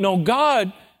was waiting on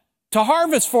God to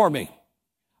harvest for me.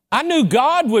 I knew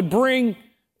God would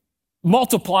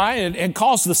multiply and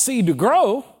cause the seed to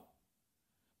grow,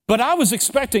 but I was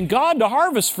expecting God to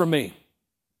harvest for me.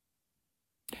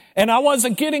 And I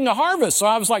wasn't getting a harvest. So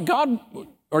I was like, God,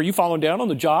 are you falling down on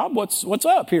the job? What's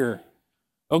up here?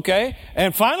 Okay.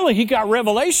 And finally, he got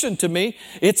revelation to me.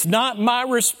 It's not my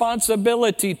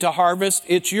responsibility to harvest.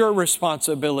 It's your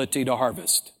responsibility to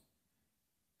harvest.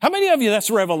 How many of you, that's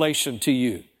revelation to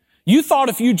you? You thought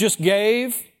if you just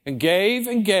gave and gave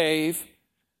and gave,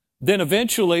 then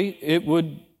eventually it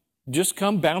would just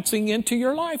come bouncing into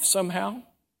your life somehow.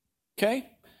 Okay?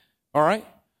 All right?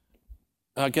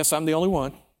 I guess I'm the only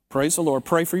one. Praise the Lord.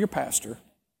 Pray for your pastor.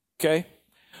 Okay?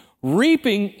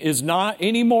 Reaping is not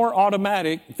any more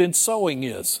automatic than sowing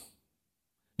is.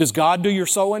 Does God do your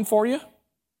sowing for you?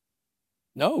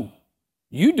 No.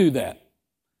 You do that.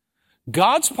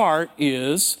 God's part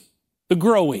is the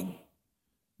growing.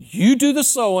 You do the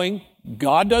sowing.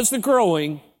 God does the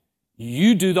growing.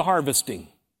 You do the harvesting.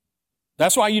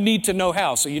 That's why you need to know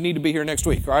how. So you need to be here next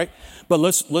week, all right? But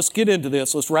let's get into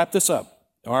this. Let's wrap this up,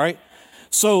 all right?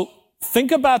 So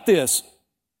think about this.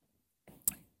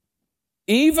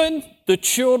 Even the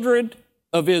children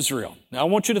of Israel. Now I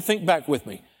want you to think back with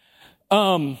me.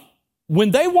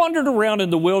 When they wandered around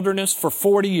in the wilderness for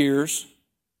 40 years,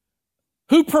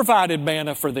 who provided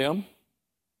manna for them?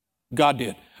 God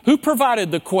did. Who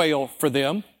provided the quail for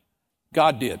them?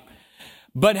 God did.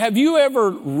 But have you ever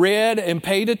read and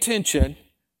paid attention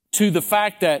to the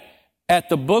fact that at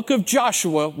the book of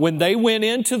Joshua, when they went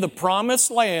into the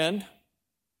promised land,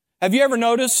 have you ever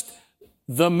noticed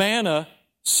the manna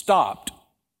stopped?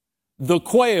 The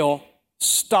quail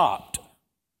stopped.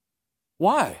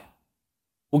 Why?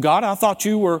 Well, God, I thought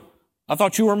you were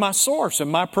my source and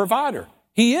my provider.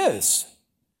 He is.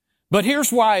 But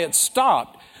here's why it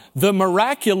stopped. The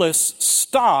miraculous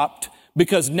stopped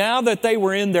because now that they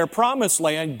were in their promised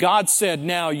land, God said,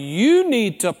 now you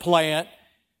need to plant,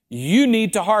 you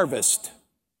need to harvest.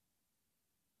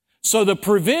 So the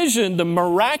provision, the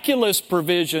miraculous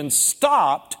provision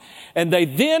stopped, and they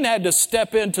then had to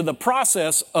step into the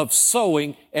process of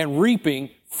sowing and reaping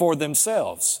for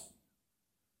themselves.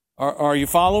 Are you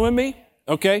following me?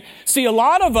 Okay. See, a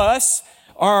lot of us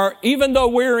are, even though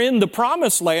we're in the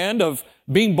promised land of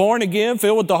being born again,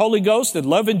 filled with the Holy Ghost and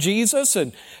loving Jesus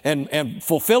and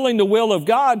fulfilling the will of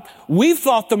God, we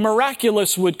thought the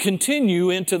miraculous would continue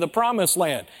into the promised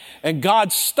land. And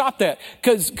God stopped that.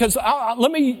 Cause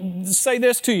let me say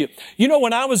this to you. You know,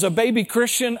 when I was a baby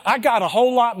Christian, I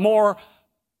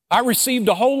received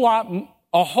a whole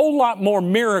lot more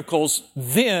miracles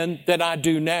then than I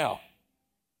do now.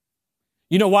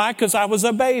 You know why? Because I was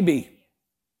a baby.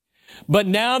 But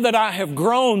now that I have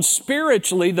grown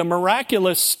spiritually, the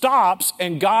miraculous stops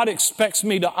and God expects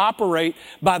me to operate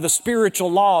by the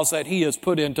spiritual laws that He has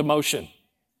put into motion.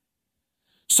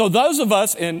 So those of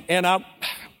us, and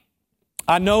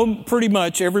I know pretty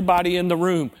much everybody in the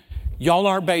room, y'all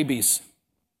aren't babies.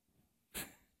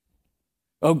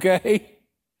 Okay?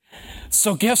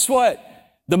 So guess what?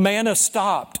 The manna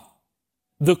stopped.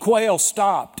 The quail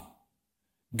stopped.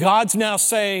 God's now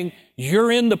saying, you're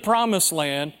in the promised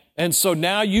land, and so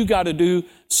now you got to do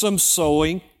some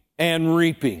sowing and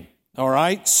reaping. All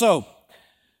right? So,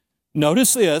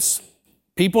 notice this.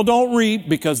 People don't reap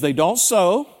because they don't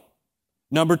sow.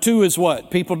 Number 2 is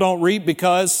what? People don't reap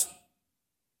because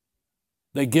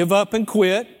they give up and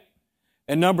quit.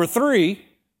 And number 3,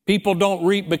 people don't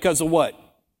reap because of what?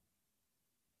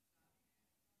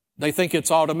 They think it's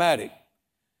automatic.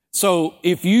 So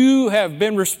if you have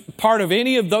been part of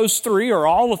any of those 3 or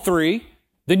all of 3,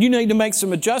 then you need to make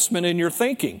some adjustment in your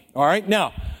thinking. All right?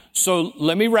 Now, so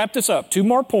let me wrap this up. 2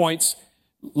 more points.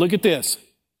 Look at this.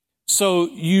 So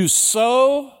you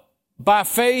sow by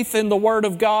faith in the Word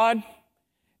of God,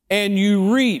 and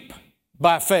you reap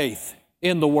by faith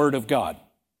in the Word of God.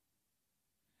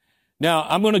 Now,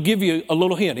 I'm going to give you a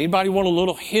little hint. Anybody want a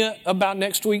little hint about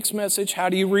next week's message? How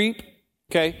do you reap?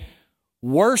 Okay.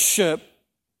 Worship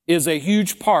is a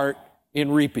huge part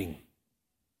in reaping.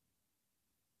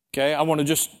 Okay, I want to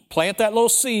just plant that little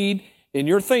seed in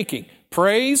your thinking.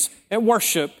 Praise and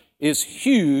worship is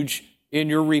huge in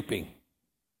your reaping.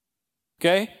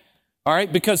 Okay? All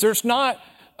right, because there's not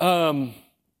a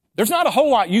whole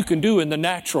lot you can do in the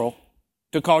natural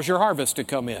to cause your harvest to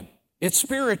come in. It's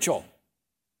spiritual.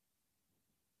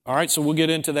 All right, so we'll get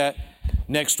into that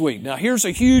next week. Now, here's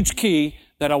a huge key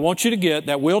that I want you to get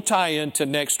that will tie into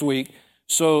next week.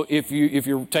 So if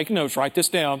you're taking notes, write this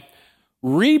down.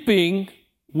 Reaping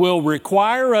will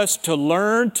require us to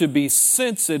learn to be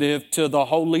sensitive to the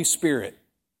Holy Spirit.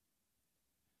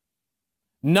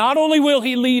 Not only will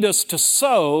He lead us to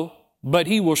sow, but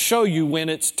He will show you when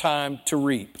it's time to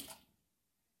reap.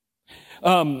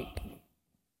 You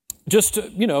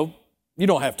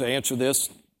don't have to answer this,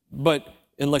 but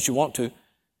unless you want to.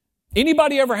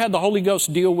 Anybody ever had the Holy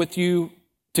Ghost deal with you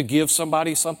to give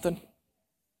somebody something?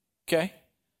 Okay?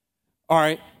 All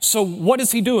right. So what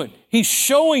is He doing? He's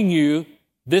showing you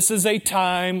this is a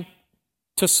time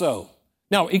to sow.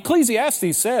 Now,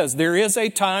 Ecclesiastes says there is a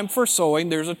time for sowing,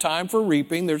 there's a time for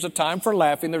reaping, there's a time for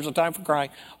laughing, there's a time for crying,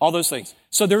 all those things.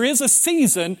 So there is a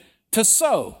season to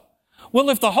sow. Well,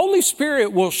 if the Holy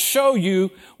Spirit will show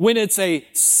you when it's a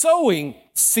sowing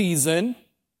season,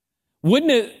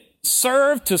 wouldn't it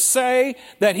serve to say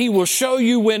that He will show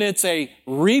you when it's a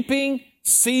reaping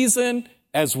season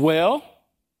as well?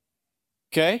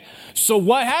 Okay? So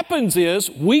what happens is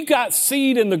we got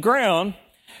seed in the ground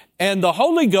and the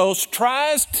Holy Ghost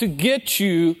tries to get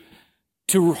you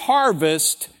to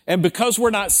harvest, and because we're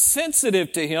not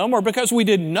sensitive to Him, or because we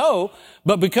didn't know,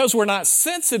 but because we're not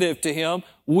sensitive to Him,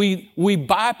 we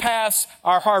bypass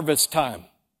our harvest time.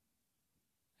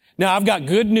 Now, I've got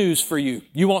good news for you.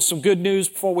 You want some good news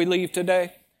before we leave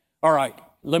today? All right,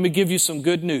 let me give you some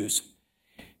good news.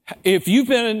 If you've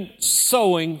been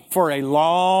sowing for a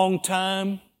long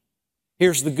time,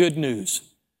 here's the good news.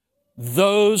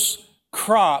 Those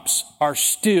crops are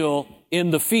still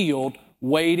in the field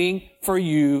waiting for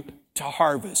you to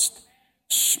harvest.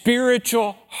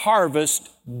 Spiritual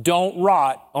harvest don't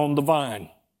rot on the vine.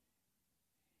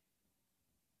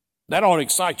 That ought to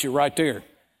excite you right there.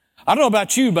 I don't know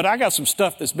about you, but I got some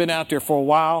stuff that's been out there for a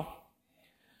while.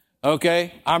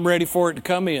 Okay? I'm ready for it to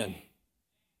come in.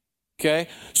 Okay?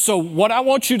 So what I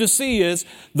want you to see is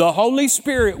the Holy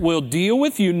Spirit will deal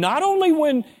with you not only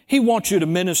when He wants you to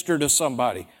minister to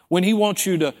somebody, when He wants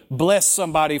you to bless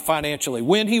somebody financially,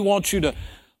 when He wants you to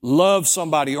love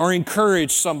somebody or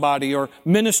encourage somebody or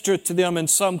minister to them in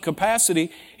some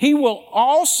capacity, He will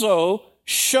also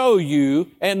show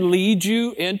you and lead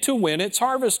you into when it's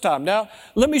harvest time. Now,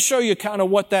 let me show you kind of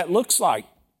what that looks like.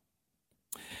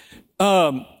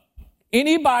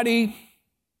 Anybody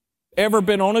ever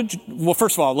been on well,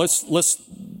 first of all, let's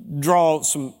draw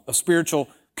a spiritual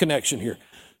connection here.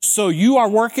 So you are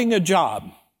working a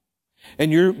job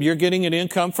and you're getting an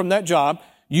income from that job.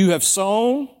 You have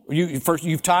sown,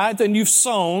 you've tithed and you've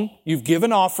sown, you've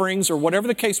given offerings or whatever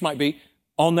the case might be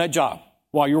on that job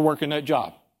while you're working that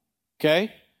job.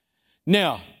 Okay?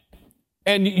 Now,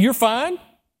 and you're fine.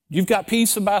 You've got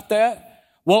peace about that.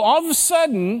 Well, all of a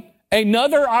sudden,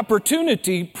 another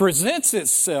opportunity presents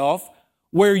itself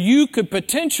where you could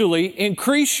potentially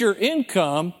increase your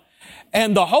income,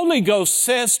 and the Holy Ghost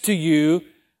says to you,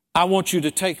 I want you to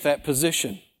take that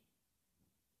position.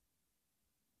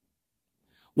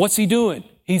 What's He doing?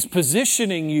 He's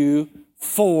positioning you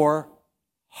for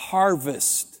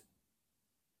harvest.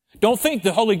 Don't think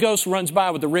the Holy Ghost runs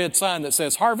by with a red sign that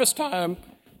says, harvest time,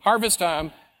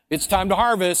 it's time to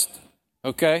harvest.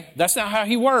 Okay? That's not how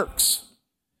He works.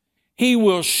 He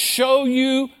will show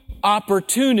you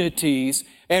opportunities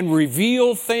and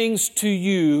reveal things to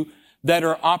you that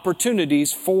are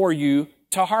opportunities for you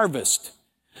to harvest.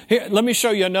 Here, let me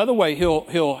show you another way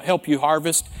He'll help you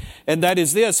harvest, and that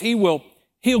is this. He'll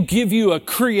give you a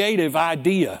creative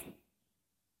idea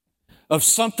of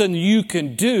something you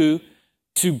can do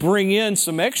to bring in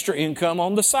some extra income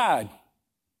on the side.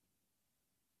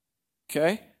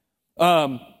 Okay?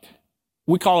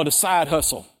 We call it a side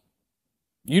hustle.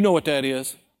 You know what that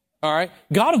is. All right?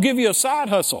 God will give you a side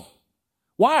hustle.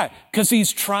 Why? Because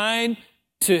He's trying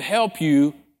to help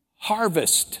you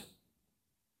harvest.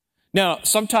 Now,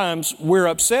 sometimes we're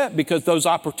upset because those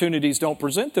opportunities don't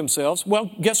present themselves.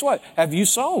 Well, guess what? Have you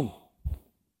sown?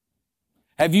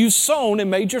 Have you sown and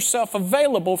made yourself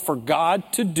available for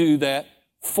God to do that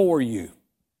for you?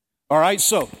 All right,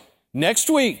 so next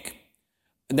week,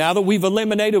 now that we've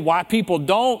eliminated why people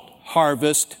don't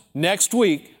harvest, next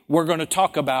week we're going to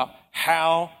talk about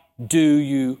how do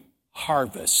you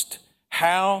harvest?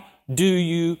 How do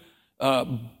you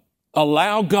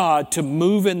allow God to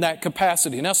move in that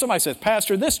capacity? Now somebody says,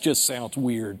 Pastor, this just sounds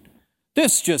weird.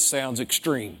 This just sounds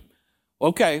extreme.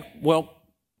 Okay, well,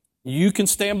 you can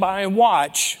stand by and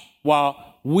watch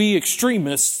while we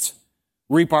extremists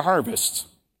reap our harvests.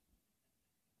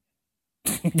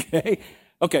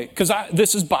 Okay, because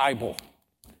this is Bible.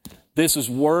 This is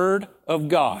Word of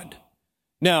God.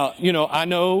 Now, I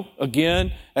know,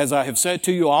 again, as I have said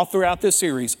to you all throughout this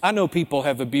series, I know people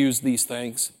have abused these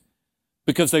things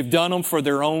because they've done them for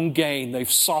their own gain. They've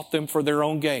sought them for their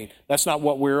own gain. That's not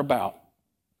what we're about.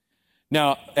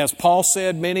 Now, as Paul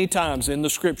said many times in the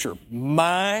Scripture,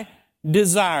 my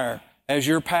desire as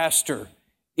your pastor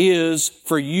is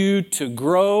for you to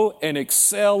grow and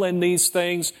excel in these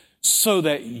things so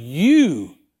that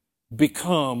you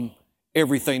become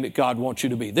everything that God wants you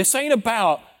to be. This ain't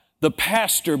about the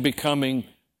pastor becoming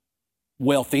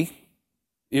wealthy,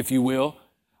 if you will.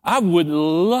 I would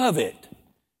love it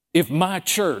if my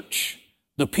church,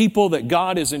 the people that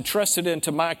God has entrusted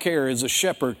into my care as a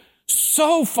shepherd,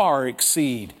 so far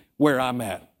exceed where I'm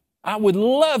at. I would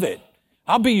love it.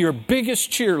 I'll be your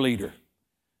biggest cheerleader.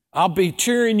 I'll be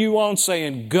cheering you on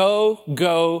saying, go,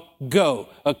 go, go.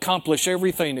 Accomplish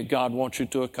everything that God wants you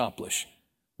to accomplish.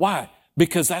 Why?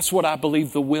 because that's what I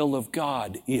believe the will of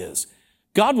God is.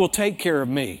 God will take care of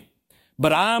me,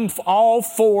 but I'm all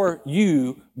for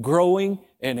you growing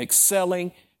and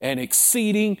excelling and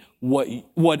exceeding what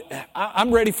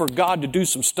I'm ready for God to do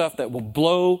some stuff that will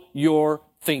blow your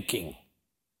thinking.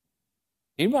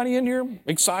 Anybody in here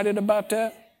excited about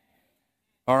that?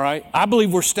 All right. I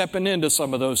believe we're stepping into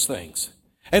some of those things.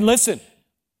 And listen,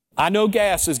 I know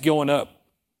gas is going up.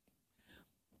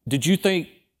 Do you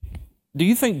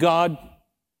think God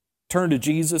turned to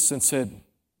Jesus and said,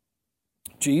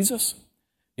 Jesus,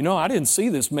 you know, I didn't see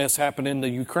this mess happen in the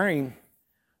Ukraine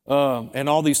and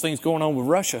all these things going on with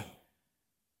Russia.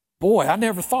 Boy, I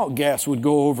never thought gas would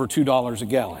go over $2 a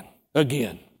gallon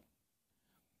again.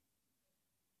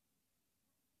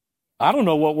 I don't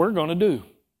know what we're going to do.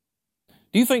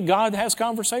 Do you think God has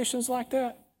conversations like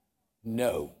that?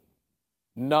 No,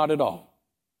 not at all.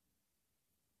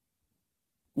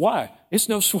 Why? It's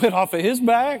no sweat off of His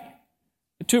back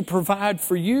to provide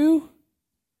for you.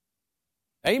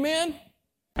 Amen?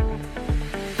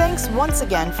 Thanks once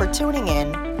again for tuning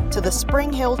in to the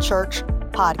Spring Hill Church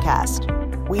podcast.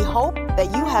 We hope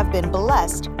that you have been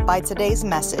blessed by today's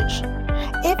message.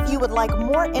 If you would like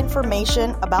more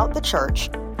information about the church,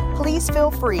 please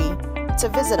feel free to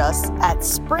visit us at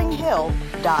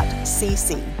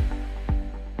springhill.cc.